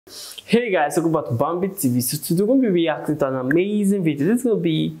Hey guys, welcome back to Bambi TV. So today we're going to be reacting to an amazing video. This is going to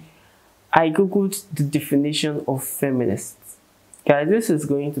be, I googled the definition of feminist. Guys, this is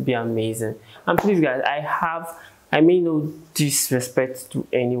going to be amazing. And please guys, I may no disrespect to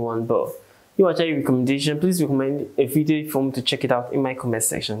anyone, but you watch a recommendation, please recommend a video for me to check it out in my comment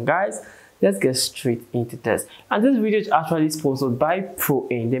section. Guys, let's get straight into this. And this video is actually sponsored by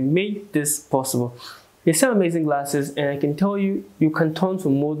Pro-In. They made this possible. They sell amazing glasses, and I can tell you, you can turn to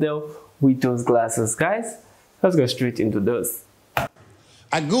model with those glasses. Guys, let's go straight into this.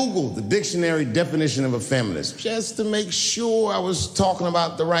 I Googled the dictionary definition of a feminist just to make sure I was talking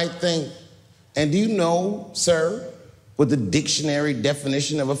about the right thing. And do you know, sir, what the dictionary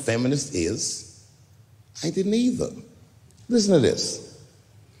definition of a feminist is? I didn't either. Listen to this.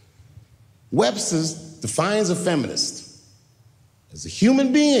 Webster's defines a feminist as a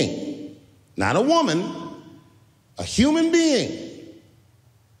human being, not a woman, a human being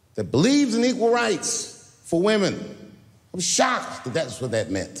that believes in equal rights for women. I was shocked that that's what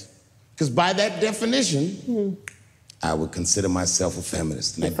that meant. Because by that definition, I would consider myself a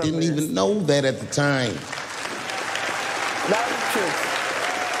feminist. And I didn't even know that at the time. That's true.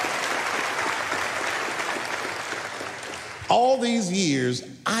 All these years,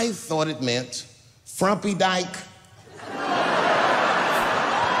 I thought it meant frumpy dyke.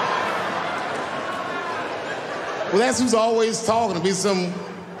 Well, that's who's always talking. To be some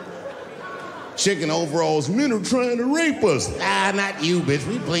chick in overalls. Men are trying to rape us. Ah, not you, bitch.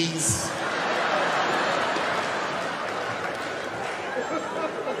 We please.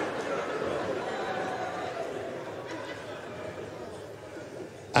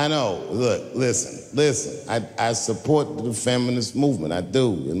 I know. Look, listen. I support the feminist movement. I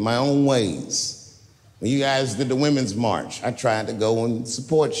do, in my own ways. When you guys did the Women's March, I tried to go and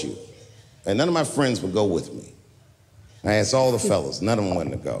support you. And none of my friends would go with me. I asked all the fellas, none of them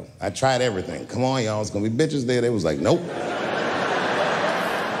wanted to go. I tried everything. Come on, y'all, it's gonna be bitches there. They was like, nope.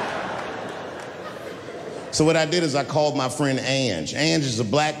 So what I did is I called my friend Ange. Ange is a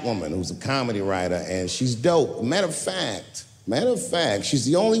black woman who's a comedy writer, and she's dope. Matter of fact, she's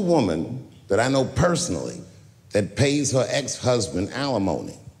the only woman that I know personally that pays her ex-husband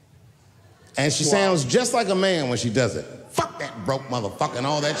alimony. And she sounds just like a man when she does it. Fuck that broke motherfucker and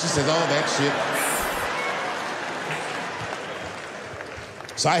all that. She says all that shit.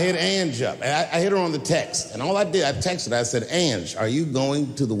 So I hit Ange up, and I hit her on the text. And all I did, I texted her, I said, Ange, are you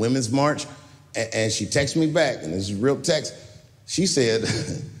going to the Women's March? And she texted me back, and this is real text. She said,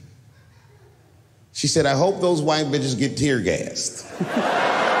 I hope those white bitches get tear gassed.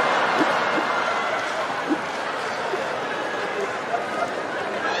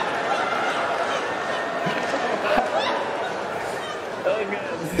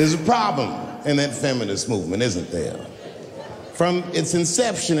 There's a problem in that feminist movement, isn't there? From its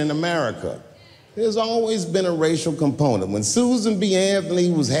inception in America, there's always been a racial component. When Susan B.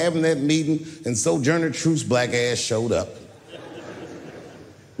 Anthony was having that meeting and Sojourner Truth's black ass showed up,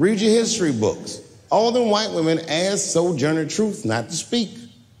 read your history books. All them white women asked Sojourner Truth not to speak.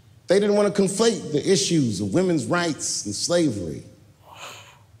 They didn't want to conflate the issues of women's rights and slavery.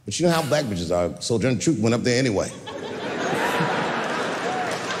 But you know how black bitches are. Sojourner Truth went up there anyway.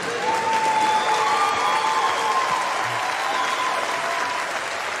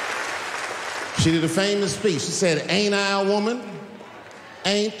 She did a famous speech. She said, ain't I a woman?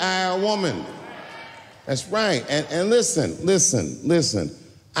 Ain't I a woman? That's right. And listen.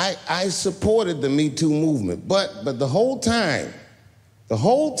 I supported the Me Too movement, but the whole time,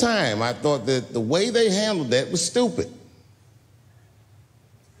 I thought that the way they handled that was stupid.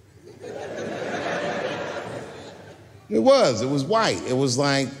 It was white. It was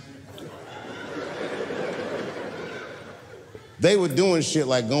like, they were doing shit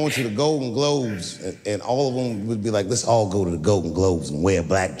like going to the Golden Globes, and all of them would be like, let's all go to the Golden Globes and wear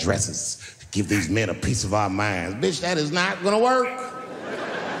black dresses to give these men a piece of our minds. Bitch, that is not gonna work.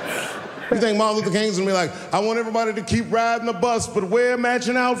 You think Martin Luther King's gonna be like, I want everybody to keep riding the bus, but wear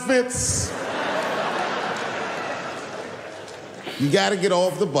matching outfits? You gotta get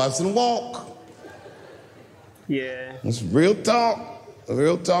off the bus and walk. Yeah. It's real talk.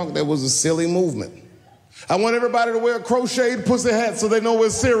 Real talk, that was a silly movement. I want everybody to wear a crocheted pussy hat so they know we're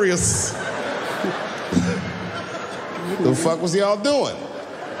serious. The fuck was y'all doing?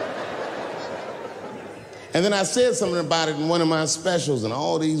 And then I said something about it in one of my specials, and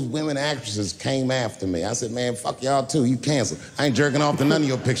all these women actresses came after me. I said, man, fuck y'all too, you canceled. I ain't jerking off to none of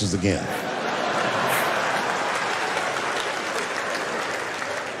your pictures again.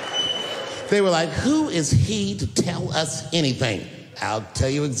 They were like, who is he to tell us anything? I'll tell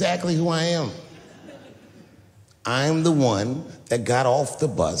you exactly who I am. I'm the one that got off the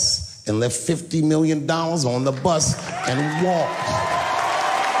bus and left $50 million on the bus and walked.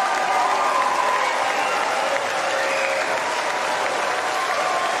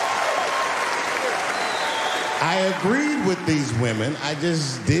 I agreed with these women. I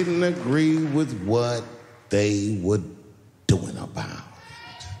just didn't agree with what they were doing about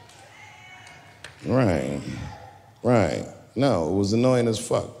it. Right. No, it was annoying as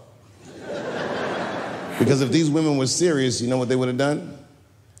fuck. Because if these women were serious, you know what they would have done?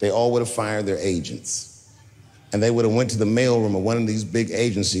 They all would have fired their agents. And they would have went to the mailroom of one of these big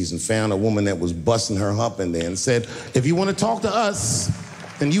agencies and found a woman that was busting her hump in there and said, if you want to talk to us,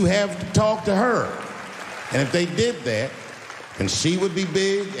 then you have to talk to her. And if they did that, then she would be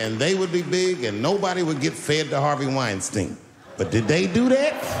big and they would be big and nobody would get fed to Harvey Weinstein. But did they do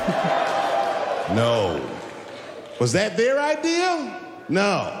that? No. Was that their idea?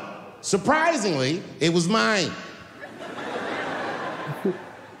 No. Surprisingly, it was mine.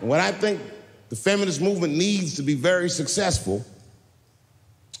 What I think the feminist movement needs to be very successful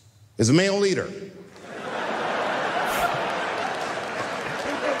is a male leader.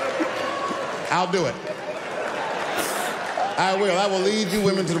 I'll do it. I will. I will lead you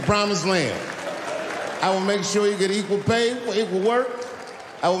women to the promised land. I will make sure you get equal pay for equal work.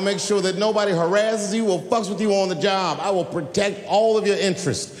 I will make sure that nobody harasses you or fucks with you on the job. I will protect all of your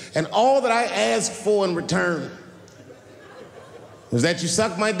interests. And all that I ask for in return is that you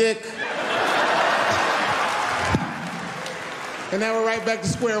suck my dick. And now we're right back to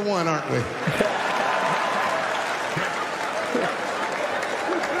square one, aren't we?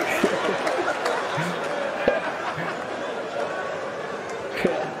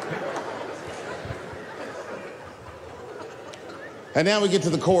 And now we get to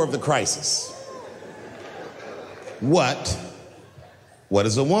the core of the crisis. What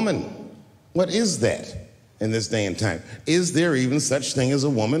is a woman? What is that in this day and time? Is there even such thing as a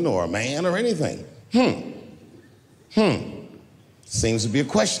woman or a man or anything? Seems to be a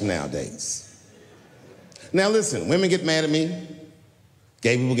question nowadays. Now listen, women get mad at me.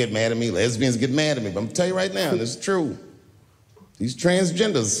 Gay people get mad at me. Lesbians get mad at me. But I'm gonna tell you right now, this is true. These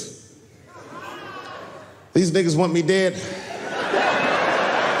transgenders, these niggas want me dead.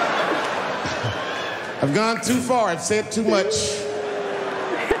 I've gone too far, I've said too much.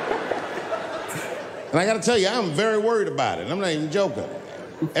 And I gotta tell you, I'm very worried about it. I'm not even joking.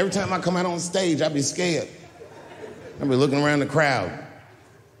 Every time I come out on stage, I be scared. I be looking around the crowd,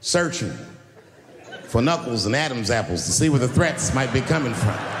 searching for knuckles and Adam's apples to see where the threats might be coming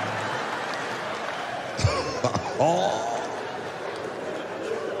from.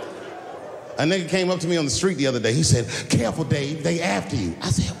 A nigga came up to me on the street the other day. He said, "Careful, Dave, they after you." I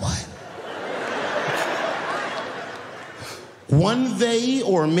said, "What? One they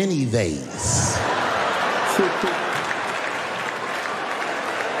or many theys?"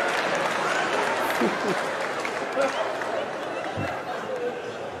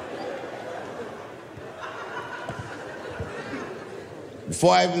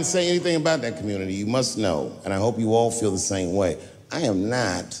 Before I even say anything about that community, you must know, and I hope you all feel the same way, I am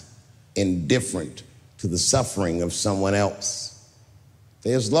not indifferent to the suffering of someone else.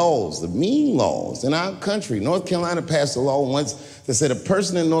 There's laws, the mean laws in our country. North Carolina passed a law once that said a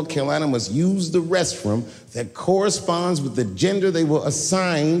person in North Carolina must use the restroom that corresponds with the gender they were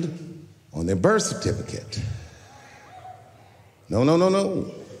assigned on their birth certificate. No.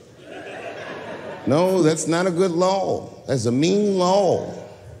 No, that's not a good law. That's a mean law.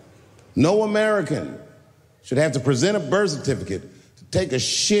 No American should have to present a birth certificate to take a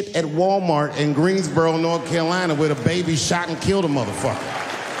shit at Walmart in Greensboro, North Carolina, where the baby shot and killed a motherfucker.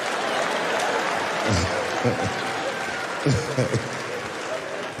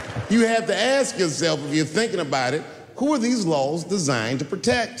 You have to ask yourself, if you're thinking about it, who are these laws designed to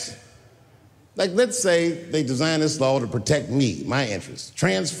protect? Like, let's say they designed this law to protect me, my interests.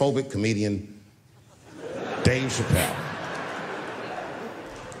 Transphobic comedian Dave Chappelle.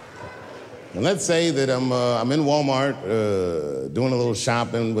 And let's say that I'm in Walmart doing a little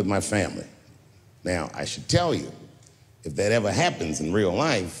shopping with my family. Now, I should tell you, if that ever happens in real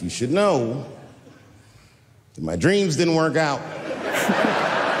life, you should know that my dreams didn't work out.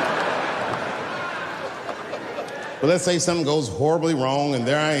 But let's say something goes horribly wrong, and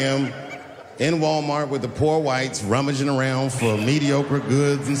there I am in Walmart with the poor whites rummaging around for mediocre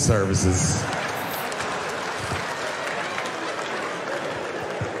goods and services.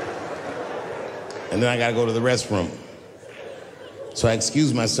 And then I gotta go to the restroom. So I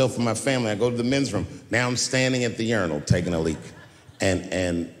excuse myself from my family. I go to the men's room. Now I'm standing at the urinal taking a leak.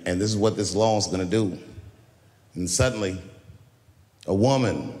 And this is what this law is gonna do. And suddenly, a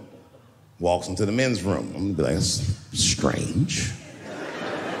woman walks into the men's room. I'm gonna be like, that's strange.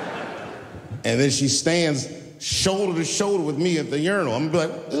 And then she stands shoulder to shoulder with me at the urinal. I'm gonna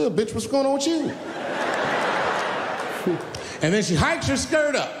be like, bitch, what's going on with you? And then she hikes her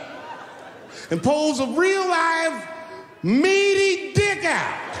skirt up and pulls a real live meaty dick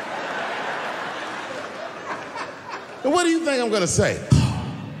out. And what do you think I'm gonna say?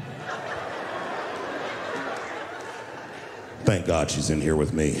 Thank God she's in here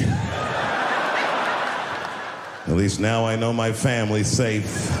with me. At least now I know my family's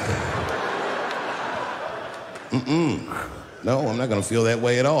safe. No, I'm not gonna feel that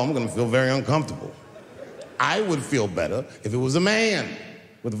way at all. I'm gonna feel very uncomfortable. I would feel better if it was a man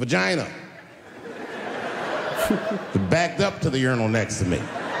with a vagina that backed up to the urinal next to me.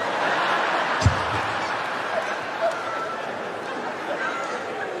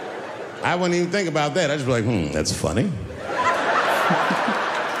 I wouldn't even think about that. I'd just be like, that's funny.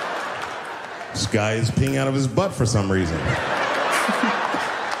 This guy is peeing out of his butt for some reason.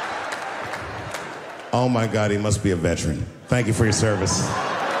 Oh my God, he must be a veteran. Thank you for your service.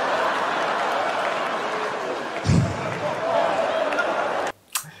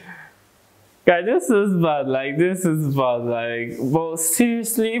 Guys, this is bad, but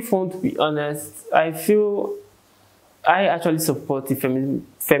seriously, if I want to be honest, I actually support the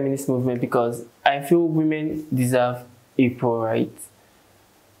feminist movement because I feel women deserve equal rights.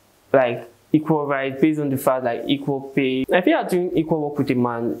 Like, equal rights based on the fact, like, equal pay. If you are doing equal work with a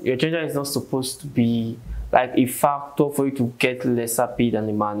man, your gender is not supposed to be, like, a factor for you to get lesser pay than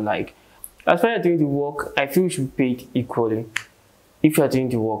a man. Like, as far as you're doing the work, I feel you should be paid equally if you are doing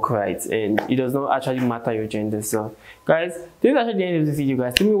the work right, and it does not actually matter your gender. So, guys, this is actually the end of this video,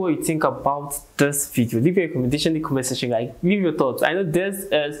 guys. Tell me what you think about this video. Leave your recommendation in the comment section, guys. Leave your thoughts. I know this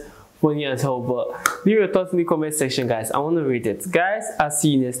is funny as hell, but leave your thoughts in the comment section, guys. I want to read it. Guys, I'll see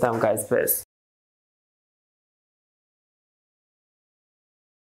you next time, guys. Peace.